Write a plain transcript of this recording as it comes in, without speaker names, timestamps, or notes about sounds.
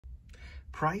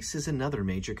Price is another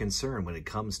major concern when it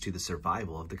comes to the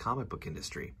survival of the comic book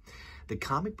industry. The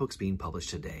comic books being published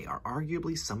today are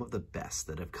arguably some of the best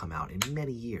that have come out in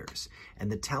many years,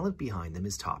 and the talent behind them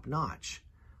is top-notch.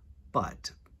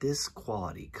 But this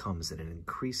quality comes at an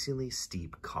increasingly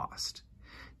steep cost.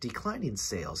 Declining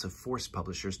sales have forced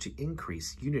publishers to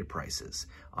increase unit prices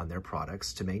on their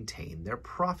products to maintain their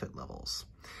profit levels.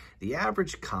 The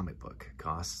average comic book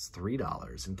costs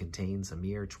 $3 and contains a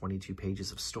mere 22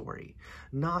 pages of story,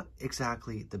 not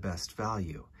exactly the best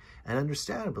value. And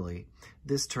understandably,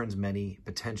 this turns many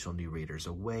potential new readers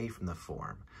away from the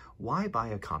form. Why buy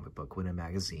a comic book when a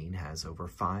magazine has over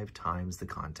 5 times the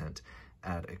content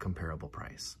at a comparable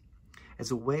price? As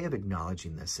a way of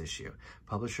acknowledging this issue,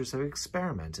 publishers have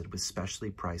experimented with specially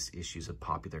priced issues of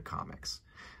popular comics,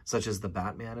 such as the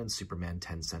Batman and Superman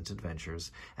 10-cent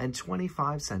adventures and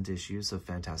 25-cent issues of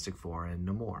Fantastic Four and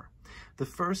no more. The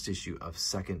first issue of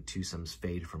Second Twosome's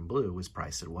Fade from Blue was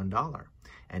priced at $1,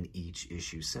 and each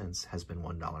issue since has been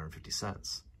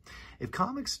 $1.50. If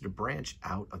comics are to branch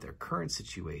out of their current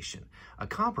situation, a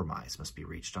compromise must be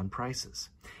reached on prices.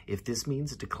 If this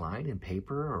means a decline in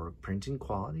paper or printing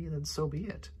quality, then so be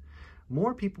it.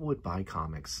 More people would buy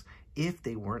comics if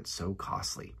they weren't so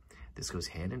costly. This goes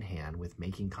hand in hand with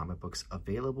making comic books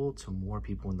available to more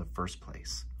people in the first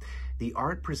place. The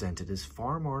art presented is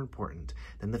far more important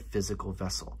than the physical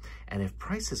vessel, and if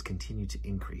prices continue to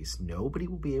increase, nobody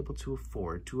will be able to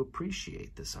afford to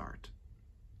appreciate this art.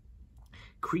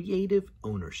 Creative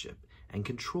ownership and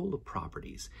control of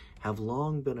properties have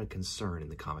long been a concern in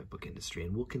the comic book industry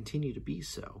and will continue to be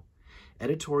so.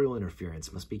 Editorial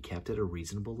interference must be kept at a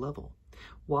reasonable level.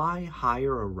 Why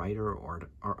hire a writer or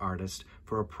artist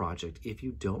for a project if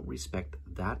you don't respect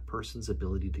that person's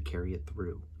ability to carry it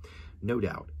through? No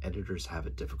doubt, editors have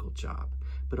a difficult job,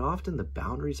 but often the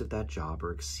boundaries of that job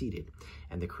are exceeded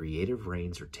and the creative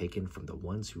reins are taken from the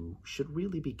ones who should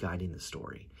really be guiding the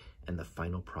story, and the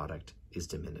final product is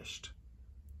diminished.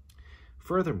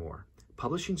 Furthermore,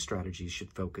 publishing strategies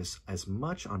should focus as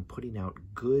much on putting out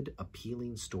good,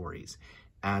 appealing stories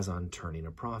as on turning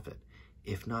a profit,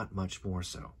 if not much more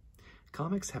so.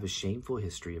 Comics have a shameful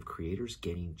history of creators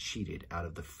getting cheated out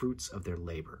of the fruits of their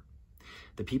labor.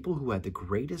 The people who had the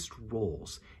greatest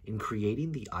roles in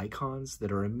creating the icons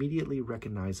that are immediately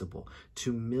recognizable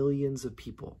to millions of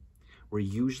people were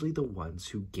usually the ones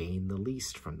who gained the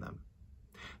least from them.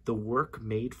 The work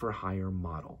made for hire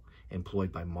model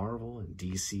employed by Marvel and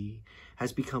DC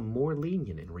has become more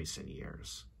lenient in recent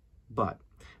years. But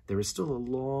there is still a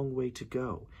long way to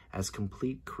go, as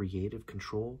complete creative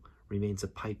control remains a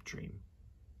pipe dream.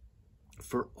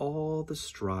 For all the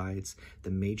strides the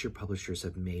major publishers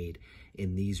have made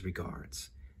in these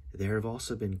regards, there have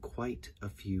also been quite a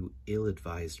few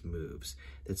ill-advised moves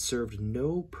that served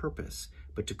no purpose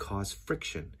but to cause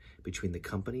friction between the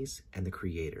companies and the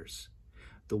creators.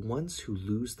 The ones who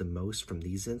lose the most from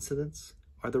these incidents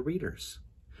are the readers.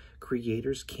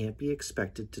 Creators can't be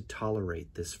expected to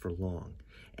tolerate this for long,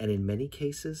 and in many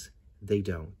cases, they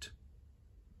don't.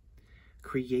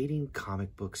 Creating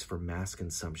comic books for mass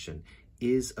consumption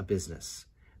is a business,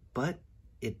 but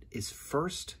it is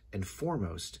first and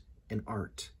foremost an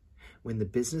art. When the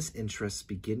business interests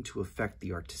begin to affect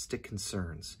the artistic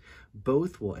concerns,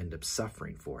 both will end up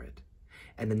suffering for it,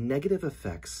 and the negative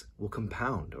effects will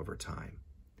compound over time.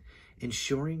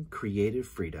 Ensuring creative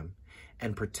freedom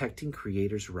and protecting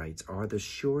creators' rights are the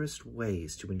surest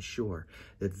ways to ensure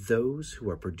that those who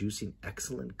are producing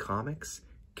excellent comics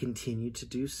continue to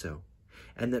do so,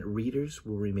 and that readers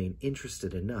will remain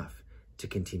interested enough to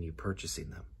continue purchasing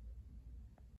them.